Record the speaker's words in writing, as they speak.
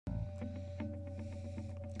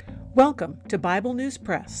Welcome to Bible News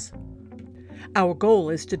Press. Our goal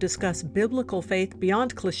is to discuss biblical faith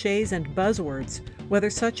beyond cliches and buzzwords, whether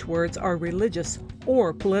such words are religious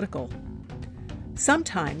or political.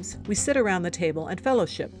 Sometimes we sit around the table and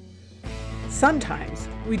fellowship. Sometimes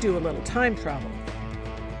we do a little time travel.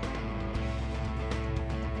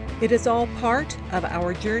 It is all part of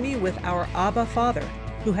our journey with our Abba Father,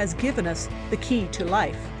 who has given us the key to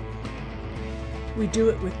life. We do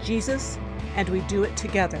it with Jesus, and we do it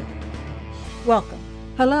together. Welcome.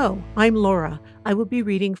 Hello, I'm Laura. I will be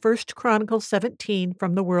reading 1 Chronicles 17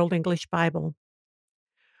 from the World English Bible.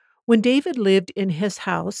 When David lived in his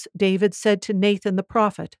house, David said to Nathan the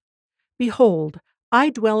prophet, "Behold,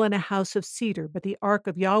 I dwell in a house of cedar, but the ark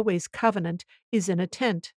of Yahweh's covenant is in a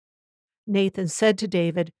tent." Nathan said to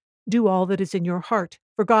David, "Do all that is in your heart,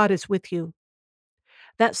 for God is with you."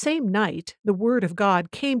 That same night, the word of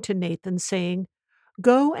God came to Nathan, saying,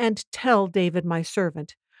 "Go and tell David my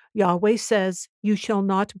servant, Yahweh says, You shall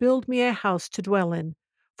not build me a house to dwell in,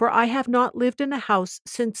 for I have not lived in a house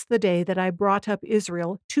since the day that I brought up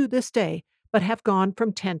Israel to this day, but have gone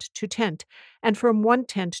from tent to tent, and from one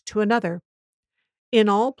tent to another. In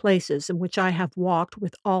all places in which I have walked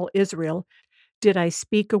with all Israel, did I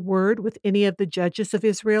speak a word with any of the judges of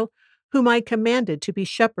Israel, whom I commanded to be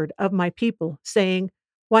shepherd of my people, saying,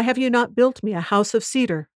 Why have you not built me a house of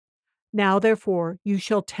cedar? Now therefore you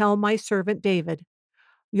shall tell my servant David,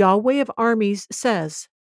 Yahweh of armies says,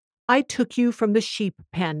 I took you from the sheep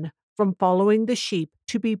pen, from following the sheep,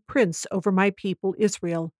 to be prince over my people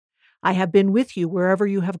Israel. I have been with you wherever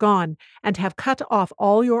you have gone, and have cut off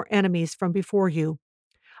all your enemies from before you.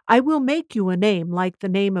 I will make you a name like the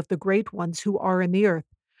name of the great ones who are in the earth.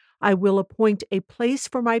 I will appoint a place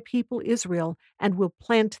for my people Israel, and will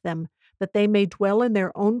plant them, that they may dwell in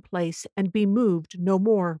their own place and be moved no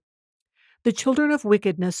more. The children of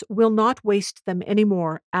wickedness will not waste them any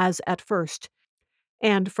more, as at first,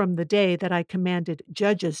 and from the day that I commanded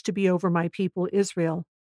judges to be over my people Israel.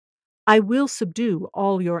 I will subdue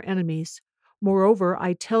all your enemies. Moreover,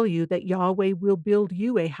 I tell you that Yahweh will build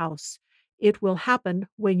you a house. It will happen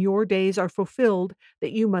when your days are fulfilled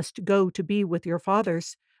that you must go to be with your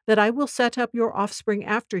fathers, that I will set up your offspring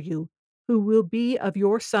after you, who will be of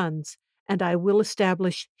your sons, and I will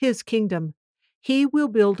establish his kingdom. He will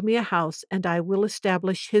build me a house, and I will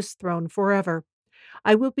establish his throne forever.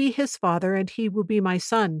 I will be his father, and he will be my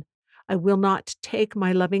son. I will not take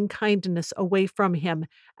my loving kindness away from him,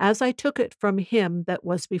 as I took it from him that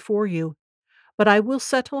was before you. But I will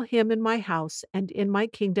settle him in my house and in my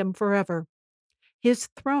kingdom forever. His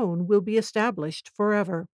throne will be established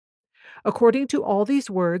forever. According to all these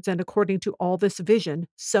words and according to all this vision,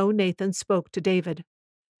 so Nathan spoke to David.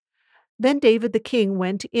 Then David the king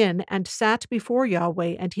went in and sat before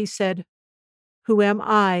Yahweh, and he said, Who am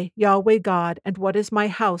I, Yahweh God, and what is my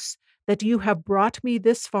house, that you have brought me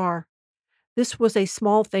this far? This was a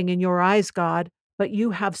small thing in your eyes, God, but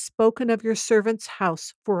you have spoken of your servant's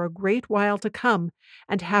house for a great while to come,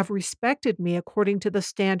 and have respected me according to the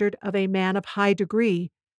standard of a man of high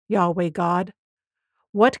degree, Yahweh God.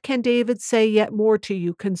 What can David say yet more to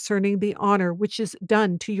you concerning the honor which is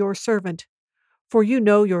done to your servant? For you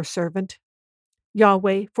know your servant.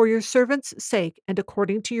 Yahweh, for your servant's sake and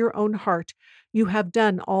according to your own heart, you have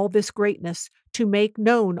done all this greatness, to make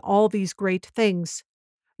known all these great things.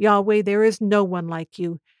 Yahweh, there is no one like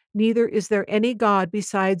you, neither is there any God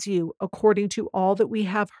besides you, according to all that we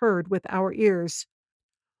have heard with our ears.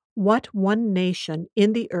 What one nation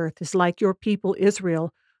in the earth is like your people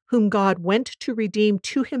Israel, whom God went to redeem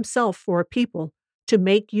to himself for a people, to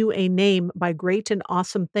make you a name by great and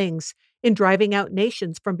awesome things, in driving out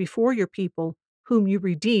nations from before your people, whom you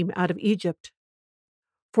redeem out of Egypt?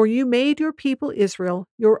 For you made your people Israel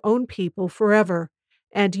your own people forever,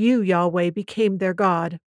 and you, Yahweh, became their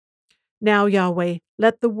God. Now, Yahweh,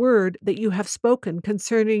 let the word that you have spoken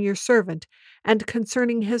concerning your servant and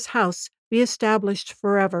concerning his house be established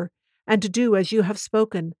forever, and do as you have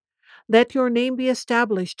spoken. Let your name be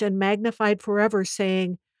established and magnified forever,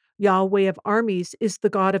 saying, Yahweh of armies is the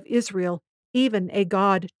God of Israel, even a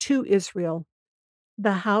God to Israel.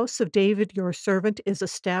 The house of David your servant is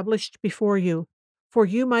established before you. For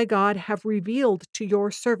you, my God, have revealed to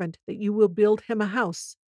your servant that you will build him a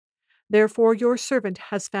house. Therefore your servant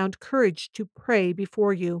has found courage to pray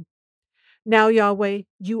before you. Now, Yahweh,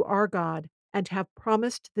 you are God, and have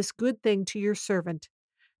promised this good thing to your servant.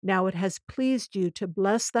 Now it has pleased you to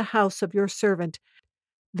bless the house of your servant,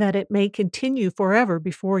 that it may continue forever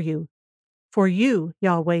before you. For you,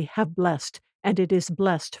 Yahweh, have blessed, and it is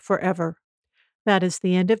blessed forever. That is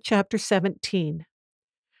the end of chapter 17.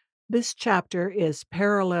 This chapter is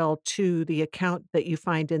parallel to the account that you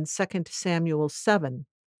find in 2 Samuel 7.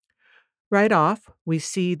 Right off, we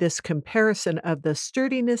see this comparison of the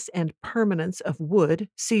sturdiness and permanence of wood,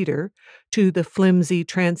 cedar, to the flimsy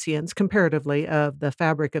transience, comparatively, of the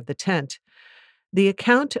fabric of the tent. The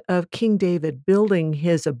account of King David building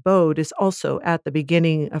his abode is also at the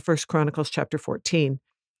beginning of First Chronicles chapter 14.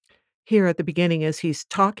 Here at the beginning, as he's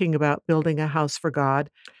talking about building a house for God,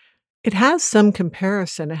 it has some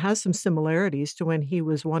comparison, it has some similarities to when he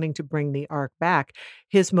was wanting to bring the ark back.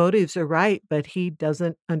 His motives are right, but he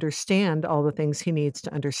doesn't understand all the things he needs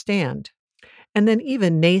to understand. And then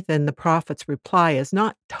even Nathan, the prophet's reply is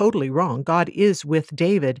not totally wrong. God is with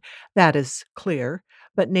David. That is clear.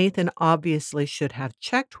 But Nathan obviously should have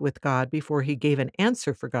checked with God before he gave an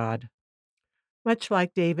answer for God. Much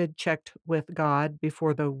like David checked with God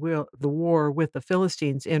before the war with the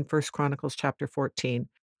Philistines in First Chronicles chapter 14.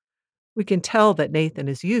 We can tell that Nathan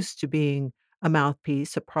is used to being a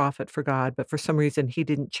mouthpiece, a prophet for God, but for some reason he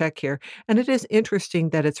didn't check here. And it is interesting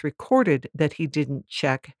that it's recorded that he didn't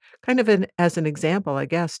check, kind of as an example, I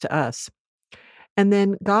guess, to us. And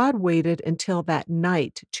then God waited until that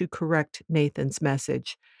night to correct Nathan's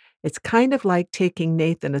message. It's kind of like taking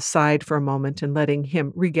Nathan aside for a moment and letting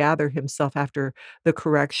him regather himself after the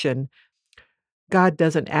correction. God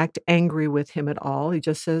doesn't act angry with him at all. He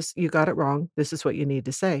just says, "You got it wrong. This is what you need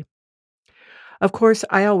to say." Of course,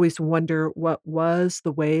 I always wonder what was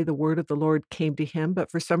the way the word of the Lord came to him, but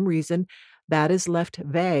for some reason, that is left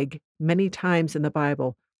vague many times in the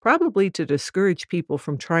Bible, probably to discourage people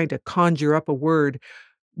from trying to conjure up a word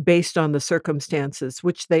based on the circumstances,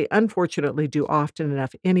 which they unfortunately do often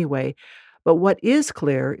enough anyway. But what is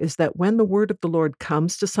clear is that when the word of the Lord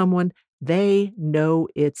comes to someone, they know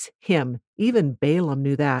it's him. Even Balaam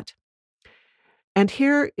knew that. And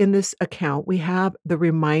here in this account, we have the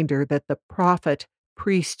reminder that the prophet,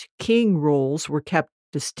 priest, king roles were kept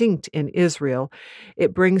distinct in Israel.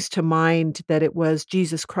 It brings to mind that it was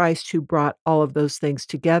Jesus Christ who brought all of those things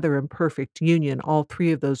together in perfect union, all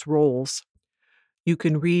three of those roles. You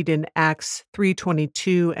can read in Acts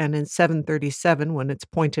 3:22 and in 7:37 when it's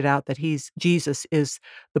pointed out that Jesus is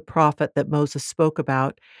the prophet that Moses spoke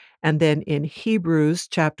about. And then in Hebrews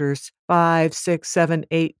chapters 5, 6, 7,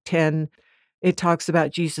 8, 10, it talks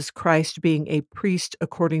about Jesus Christ being a priest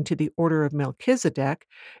according to the order of Melchizedek.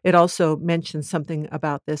 It also mentions something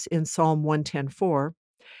about this in Psalm 110:4.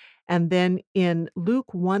 And then in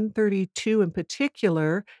Luke 132 in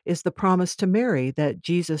particular is the promise to Mary that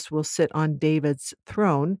Jesus will sit on David's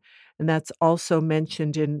throne. And that's also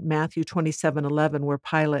mentioned in Matthew 27:11, where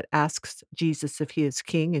Pilate asks Jesus if he is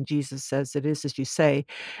king, and Jesus says, "It is as you say."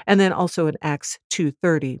 And then also in Acts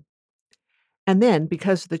 2:30. And then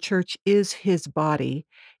because the church is his body,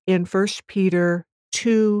 in First Peter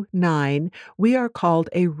 2:9, we are called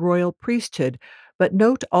a royal priesthood. But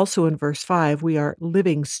note also in verse 5, we are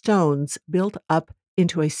living stones built up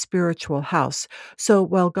into a spiritual house. So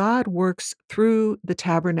while God works through the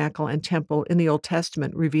tabernacle and temple in the Old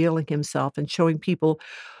Testament, revealing himself and showing people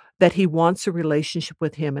that he wants a relationship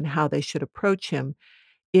with him and how they should approach him,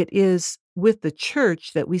 it is with the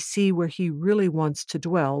church that we see where he really wants to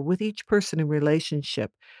dwell with each person in relationship.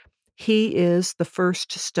 He is the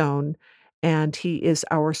first stone, and he is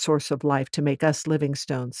our source of life to make us living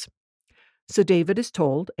stones. So David is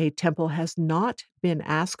told a temple has not been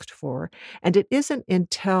asked for, and it isn't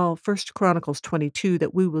until First Chronicles 22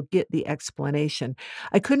 that we will get the explanation.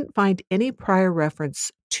 I couldn't find any prior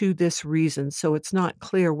reference to this reason, so it's not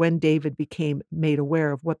clear when David became made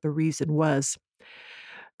aware of what the reason was.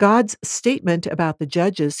 God's statement about the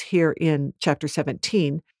judges here in chapter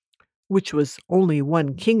 17, which was only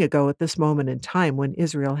one king ago at this moment in time when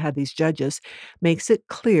Israel had these judges, makes it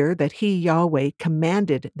clear that he, Yahweh,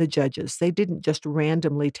 commanded the judges. They didn't just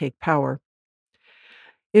randomly take power.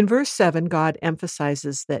 In verse 7, God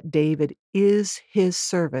emphasizes that David is his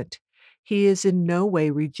servant. He is in no way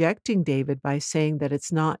rejecting David by saying that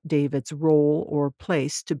it's not David's role or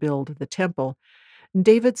place to build the temple.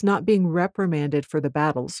 David's not being reprimanded for the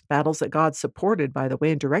battles that God supported, by the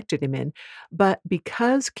way, and directed him in. But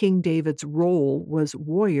because King David's role was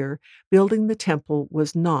warrior, building the temple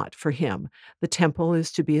was not for him. The temple is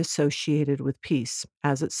to be associated with peace,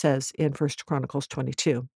 as it says in First Chronicles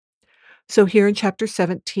 22. So here in chapter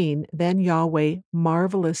 17, then Yahweh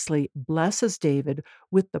marvelously blesses David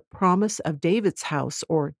with the promise of David's house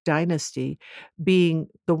or dynasty being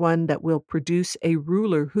the one that will produce a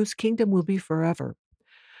ruler whose kingdom will be forever.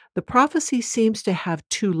 The prophecy seems to have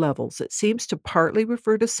two levels. It seems to partly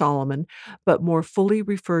refer to Solomon, but more fully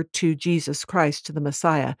refer to Jesus Christ, the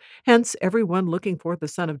Messiah, hence everyone looking for the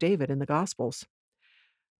Son of David in the Gospels.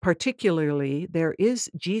 Particularly, there is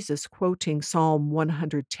Jesus quoting Psalm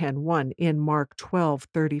 110:1 in Mark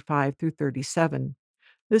 12:35 through 37.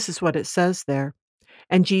 This is what it says there.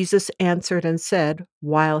 And Jesus answered and said,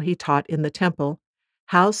 while he taught in the temple,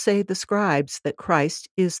 how say the scribes that Christ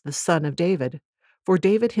is the son of David? For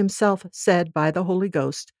David himself said by the Holy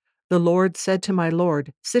Ghost, the Lord said to my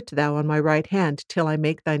Lord, sit thou on my right hand till I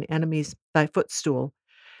make thine enemies thy footstool.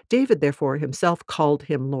 David therefore himself called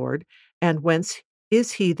him Lord, and whence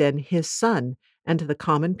is he then his son? And the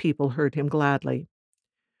common people heard him gladly.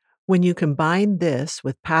 When you combine this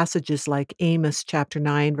with passages like Amos chapter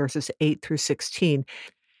 9, verses 8 through 16,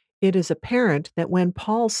 it is apparent that when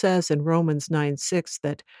Paul says in Romans 9:6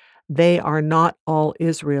 that they are not all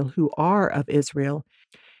Israel who are of Israel,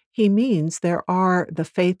 he means there are the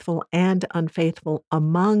faithful and unfaithful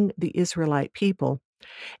among the Israelite people.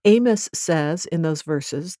 Amos says in those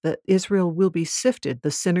verses that Israel will be sifted, the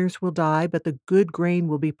sinners will die, but the good grain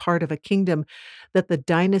will be part of a kingdom, that the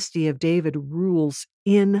dynasty of David rules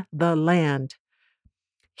in the land.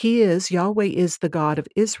 Yahweh is the God of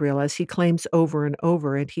Israel, as he claims over and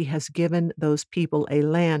over, and he has given those people a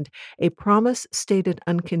land, a promise stated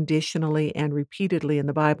unconditionally and repeatedly in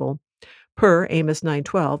the Bible. Per Amos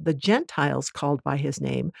 9:12, the Gentiles called by his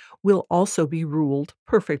name will also be ruled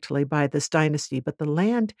perfectly by this dynasty, but the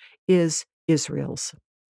land is Israel's.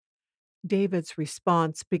 David's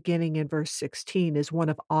response, beginning in verse 16, is one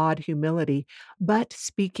of odd humility, but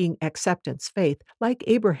speaking acceptance, faith, like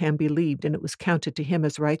Abraham believed, and it was counted to him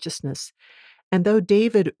as righteousness. And though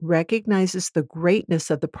David recognizes the greatness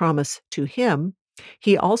of the promise to him,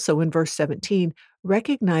 he also, in verse 17,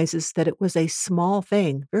 recognizes that it was a small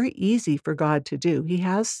thing, very easy for God to do. He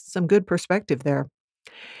has some good perspective there.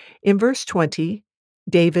 In verse 20,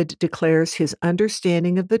 David declares his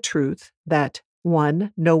understanding of the truth that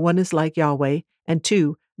 1, no one is like Yahweh, and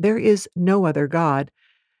 2, there is no other God.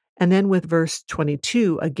 And then with verse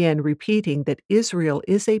 22, again repeating that Israel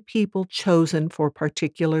is a people chosen for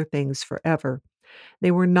particular things forever.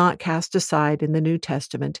 They were not cast aside in the New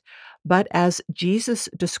Testament, but as Jesus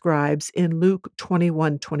describes in Luke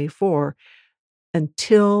 21:24,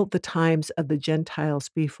 until the times of the Gentiles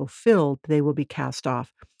be fulfilled, they will be cast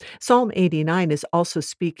off. Psalm 89 is also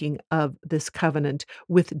speaking of this covenant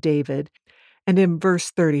with David. And in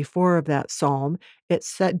verse 34 of that psalm,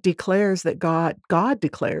 declares that God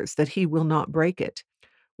declares that he will not break it,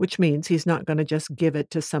 which means he's not going to just give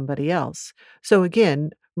it to somebody else. So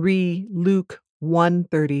again, Luke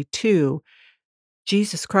 132,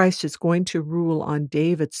 Jesus Christ is going to rule on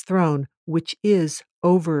David's throne, which is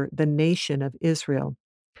over the nation of Israel.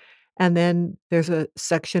 And then there's a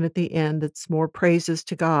section at the end that's more praises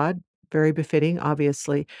to God, very befitting,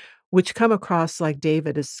 obviously, which come across like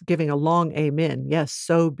David is giving a long amen. Yes,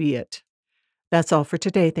 so be it. That's all for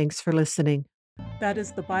today. Thanks for listening. That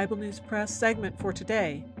is the Bible News Press segment for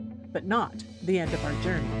today, but not the end of our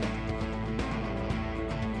journey.